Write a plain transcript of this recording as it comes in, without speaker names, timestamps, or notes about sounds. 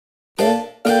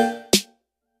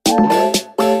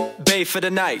Bae for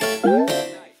the night.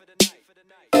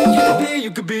 You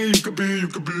could be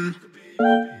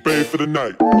Bae for the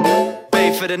night.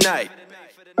 Bae for the night.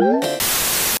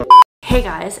 Hey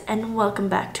guys, and welcome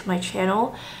back to my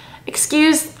channel.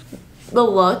 Excuse the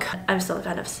look, I'm still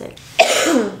kind of sick.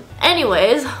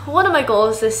 Anyways, one of my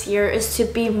goals this year is to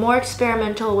be more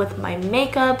experimental with my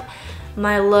makeup,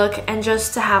 my look, and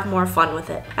just to have more fun with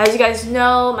it. As you guys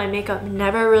know, my makeup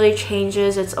never really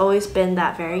changes. It's always been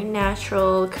that very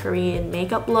natural Korean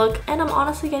makeup look, and I'm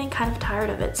honestly getting kind of tired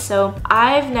of it. So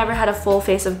I've never had a full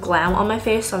face of glam on my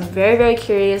face, so I'm very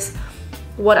curious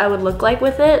what I would look like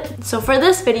with it. So for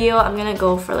this video, I'm gonna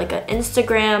go for like an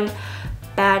Instagram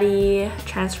baddie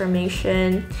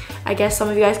transformation. I guess some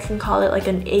of you guys can call it like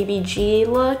an ABG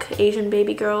look, Asian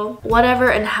baby girl, whatever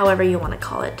and however you want to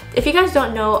call it. If you guys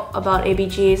don't know about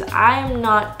ABGs, I'm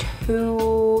not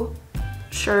too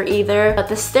sure either, but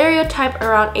the stereotype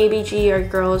around ABG are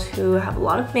girls who have a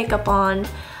lot of makeup on,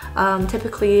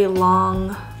 typically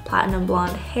long platinum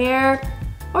blonde hair,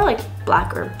 or like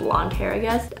black or blonde hair, I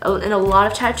guess, and a lot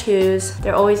of tattoos.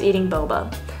 They're always eating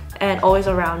boba and always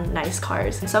around nice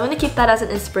cars. So I'm gonna keep that as an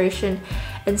inspiration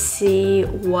and see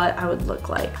what I would look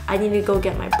like. I need to go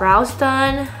get my brows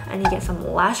done. I need to get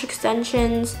some lash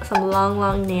extensions, some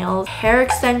long nails, hair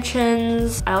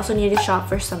extensions. I also need to shop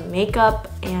for some makeup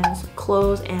and some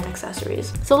clothes and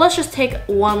accessories. So let's just take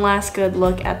one last good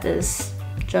look at this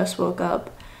just woke up,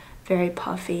 very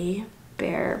puffy,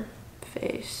 bare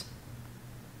face.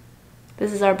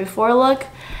 This is our before look,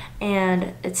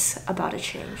 and it's about to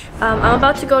change. I'm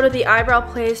about to go to the eyebrow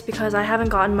place because I haven't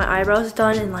gotten my eyebrows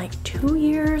done in like 2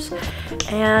 years,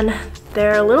 and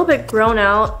they're a little bit grown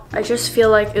out. I just feel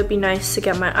like it would be nice to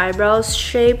get my eyebrows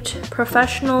shaped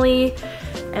professionally,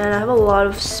 and I have a lot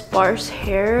of sparse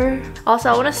hair.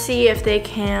 Also, I want to see if they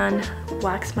can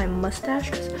wax my mustache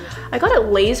because I got it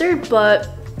lasered, but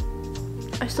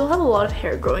I still have a lot of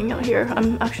hair growing out here.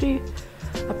 I'm actually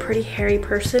a pretty hairy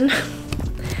person.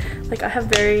 Like, I have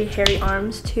very hairy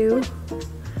arms too.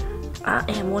 I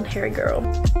am one hairy girl.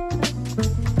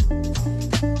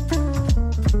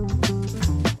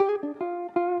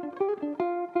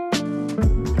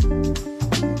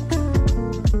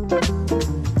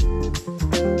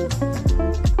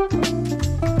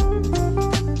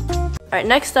 Alright,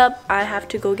 next up, I have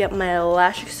to go get my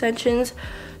lash extensions.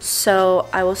 So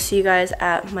I will see you guys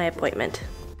at my appointment.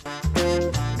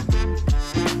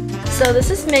 So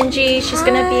this is Minji. She's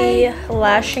gonna be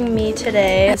lashing me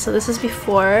today. So this is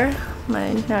before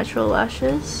my natural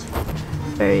lashes,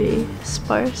 very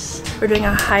sparse. We're doing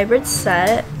a hybrid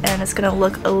set and it's gonna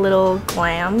look a little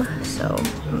glam, so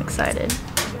I'm excited.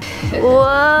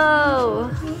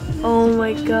 Whoa! Oh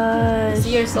my gosh.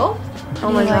 See yourself?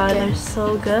 Oh my god, they're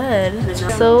so good.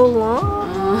 So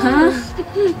long.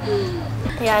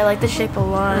 Yeah, I like the shape a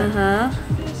lot.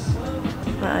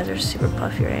 My eyes are super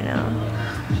puffy right now.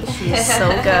 She's so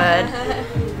good.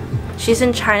 She's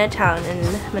in Chinatown in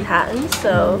Manhattan,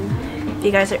 so if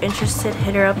you guys are interested,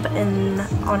 hit her up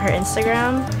on her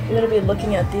Instagram. I'm gonna be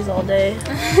looking at these all day.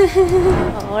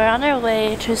 We're on our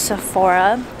way to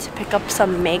Sephora to pick up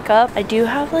some makeup. I do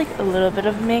have like a little bit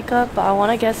of makeup, but I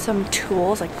want to get some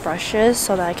tools like brushes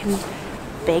so that I can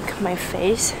bake my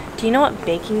face. Do you know what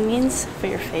baking means for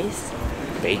your face?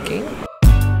 Baking?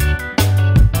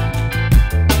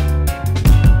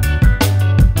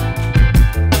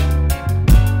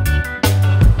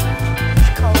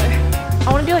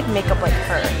 Makeup like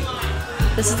her.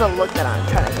 This is the look that I'm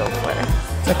trying to go for.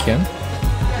 Is that Kim?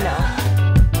 No.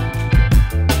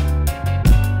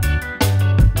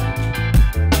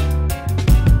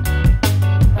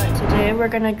 Alright, today we're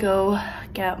gonna go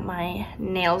get my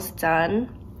nails done.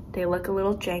 They look a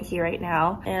little janky right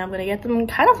now, and I'm gonna get them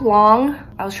kind of long.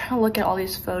 I was trying to look at all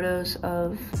these photos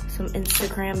of some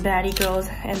Instagram baddie girls,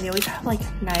 and they always have like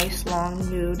nice, long,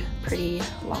 nude, pretty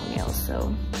long nails.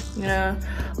 So I'm gonna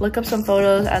look up some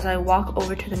photos as I walk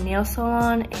over to the nail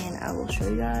salon, and I will show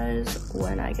you guys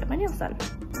when I get my nails done.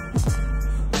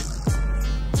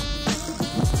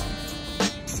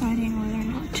 Deciding whether or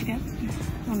not to get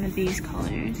one of these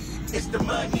colors. It's the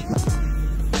money.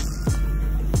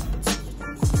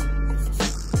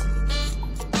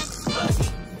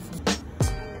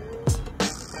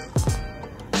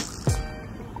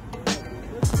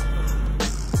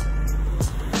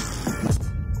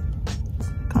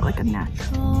 Like a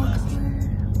natural color,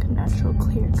 like a natural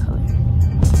clear color.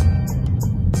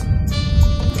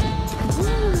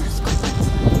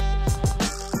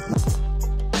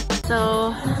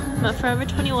 So I'm at Forever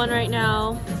 21 right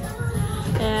now,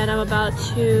 and I'm about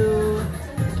to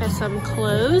get some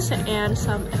clothes and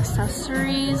some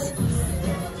accessories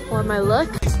for my look.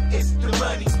 It's the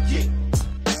money, yeah.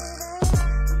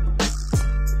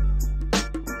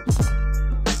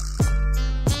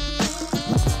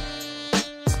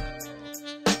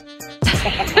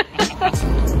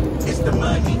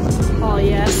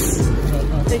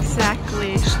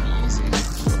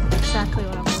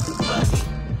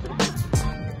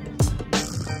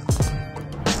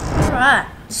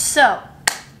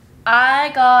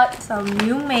 got some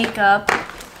new makeup.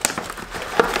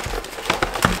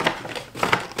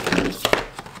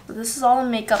 This is all the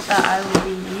makeup that I will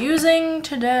be using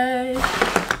today.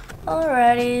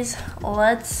 Alrighties,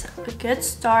 let's get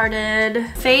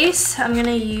started. Face, I'm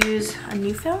gonna use a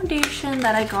new foundation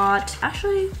that I got.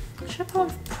 Actually, should I put on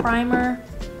primer?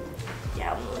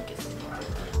 Yeah, I'm gonna get some primer.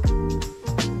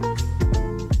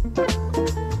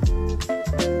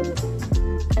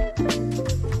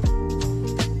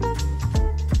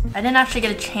 I didn't actually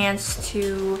get a chance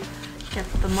to get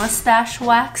the mustache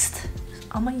waxed.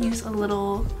 I'm gonna use a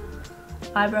little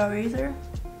eyebrow razor.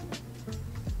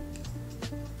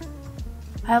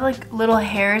 I have like little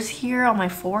hairs here on my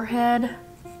forehead.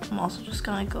 I'm also just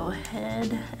gonna go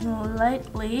ahead and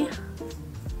lightly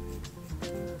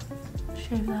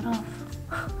shave that off.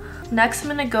 Next, I'm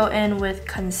gonna go in with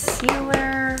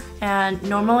concealer, and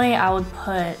normally I would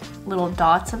put little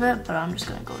dots of it, but I'm just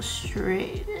gonna go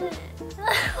straight in.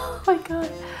 Oh my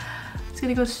god. I'm just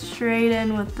gonna go straight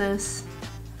in with this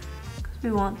because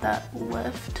we want that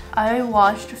lift. I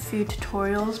watched a few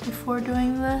tutorials before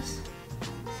doing this,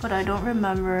 but I don't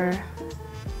remember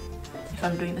if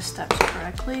I'm doing the steps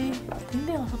correctly. I think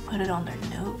they also put it on their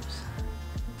nose,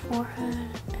 forehead,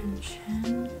 and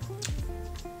chin.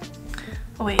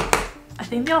 Oh wait, I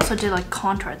think they also did like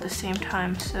contour at the same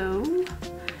time, so.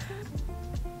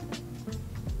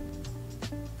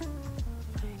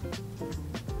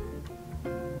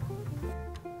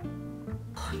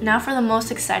 Now for the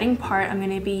most exciting part, I'm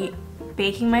gonna be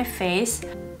baking my face.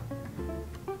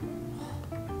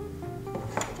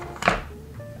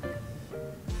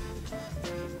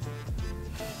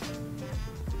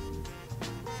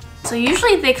 So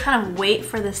usually they kind of wait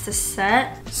for this to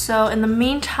set. So in the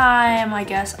meantime, I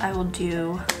guess I will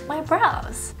do my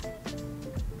brows.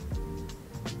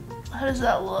 How does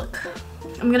that look?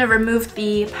 I'm gonna remove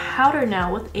the powder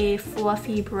now with a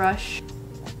fluffy brush.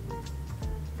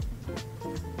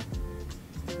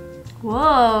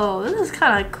 Whoa, this is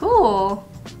kind of cool.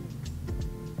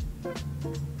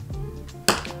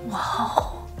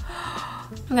 Whoa.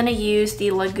 I'm gonna use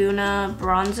the Laguna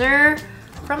bronzer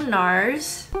from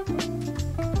NARS.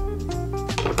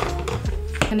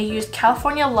 I'm gonna use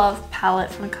California Love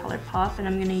palette from ColourPop, and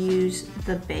I'm gonna use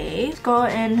the Bay. Go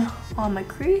in on my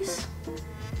crease.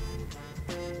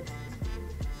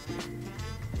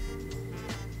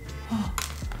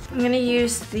 I'm gonna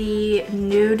use the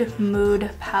Nude Mood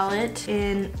palette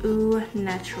in Au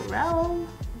Naturel.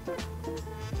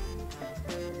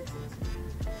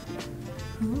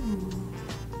 Ooh.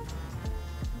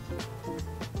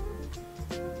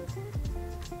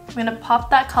 I'm gonna pop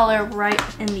that color right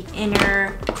in the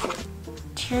inner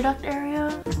tear duct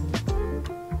area.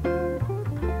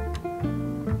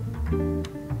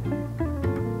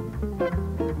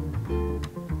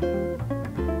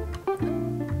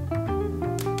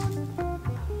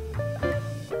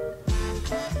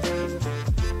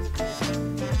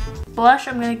 Blush,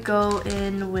 I'm gonna go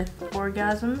in with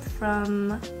Orgasm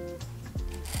from.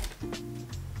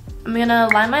 I'm gonna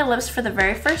line my lips for the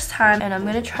very first time, and I'm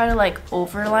gonna try to like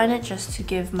overline it just to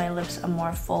give my lips a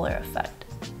more fuller effect.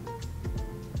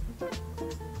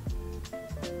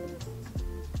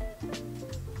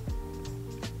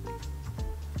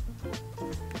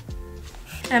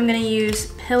 I'm gonna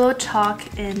use Pillow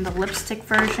Talk in the lipstick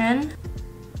version.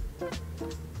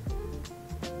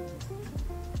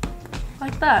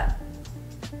 Like that.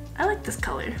 I like this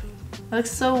color. It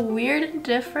looks so weird and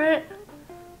different.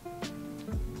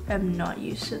 I'm not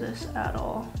used to this at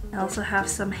all. I also have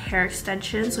some hair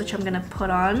extensions, which I'm gonna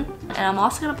put on. And I'm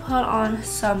also gonna put on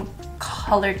some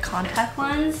colored contact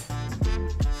lens.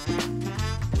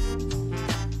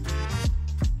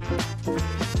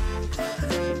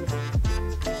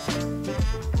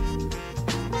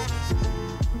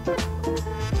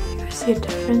 You guys see a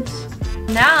difference?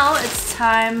 Now it's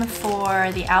time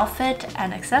for the outfit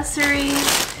and accessories.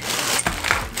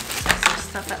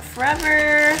 Stuff that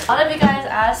forever. A lot of you guys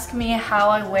ask me how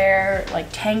I wear like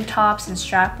tank tops and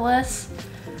strapless.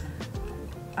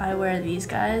 I wear these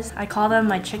guys. I call them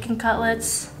my chicken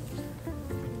cutlets.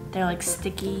 They're like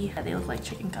sticky. They look like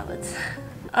chicken cutlets.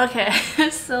 Okay,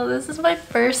 so this is my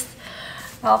first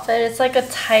outfit. It's like a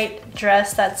tight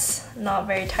dress that's not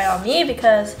very tight on me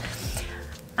because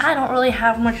I don't really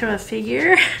have much of a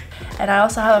figure. And I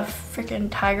also have a freaking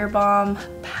Tiger Balm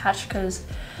patch because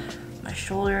my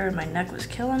shoulder and my neck was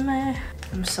killing me.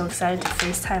 I'm so excited to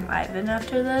FaceTime Ivan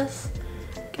after this.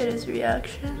 Get his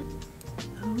reaction.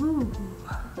 Ooh.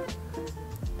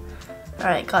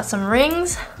 Alright, got some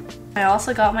rings. I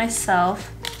also got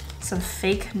myself some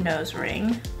fake nose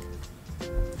ring.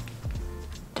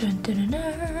 Dun, dun, dun,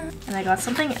 dun. And I got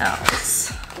something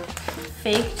else.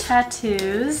 fake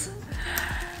tattoos.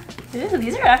 Ooh,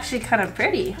 these are actually kind of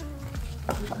pretty.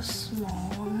 A small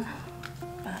one.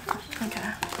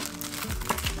 Okay.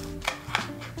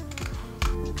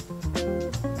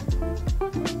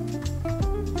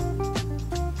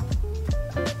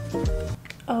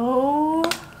 Oh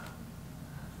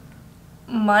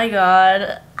my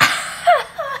god.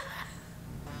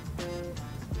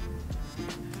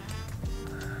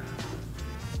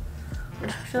 I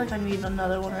feel like I need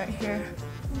another one right here.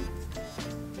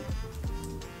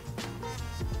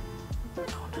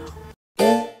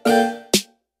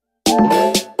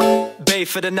 Bay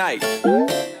for the night.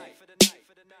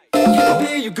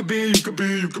 You could be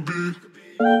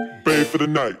Bay for the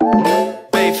night.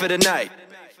 Bay for the night.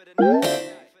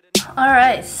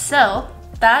 Alright, so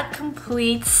that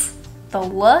completes the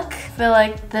look. I feel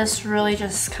like this really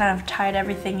just kind of tied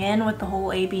everything in with the whole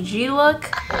ABG look.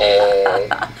 Oh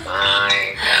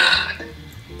my god.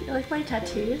 Do you like my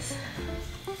tattoos?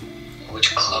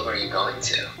 Which club are you going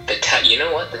to? You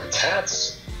know what? The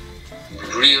tats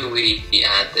really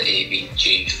add the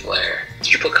ABG flair.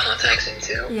 Did you put contacts in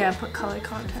too? Yeah, I put color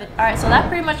content. Alright, so that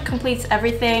pretty much completes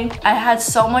everything. I had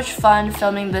so much fun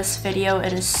filming this video.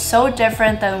 It is so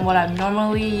different than what I'm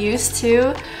normally used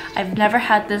to. I've never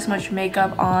had this much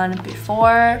makeup on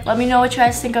before. Let me know what you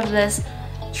guys think of this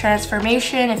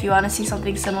transformation. If you want to see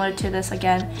something similar to this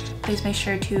again, please make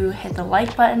sure to hit the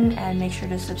like button and make sure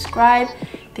to subscribe.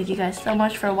 Thank you guys so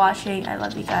much for watching. I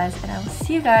love you guys, and I will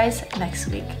see you guys next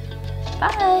week.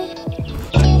 Bye!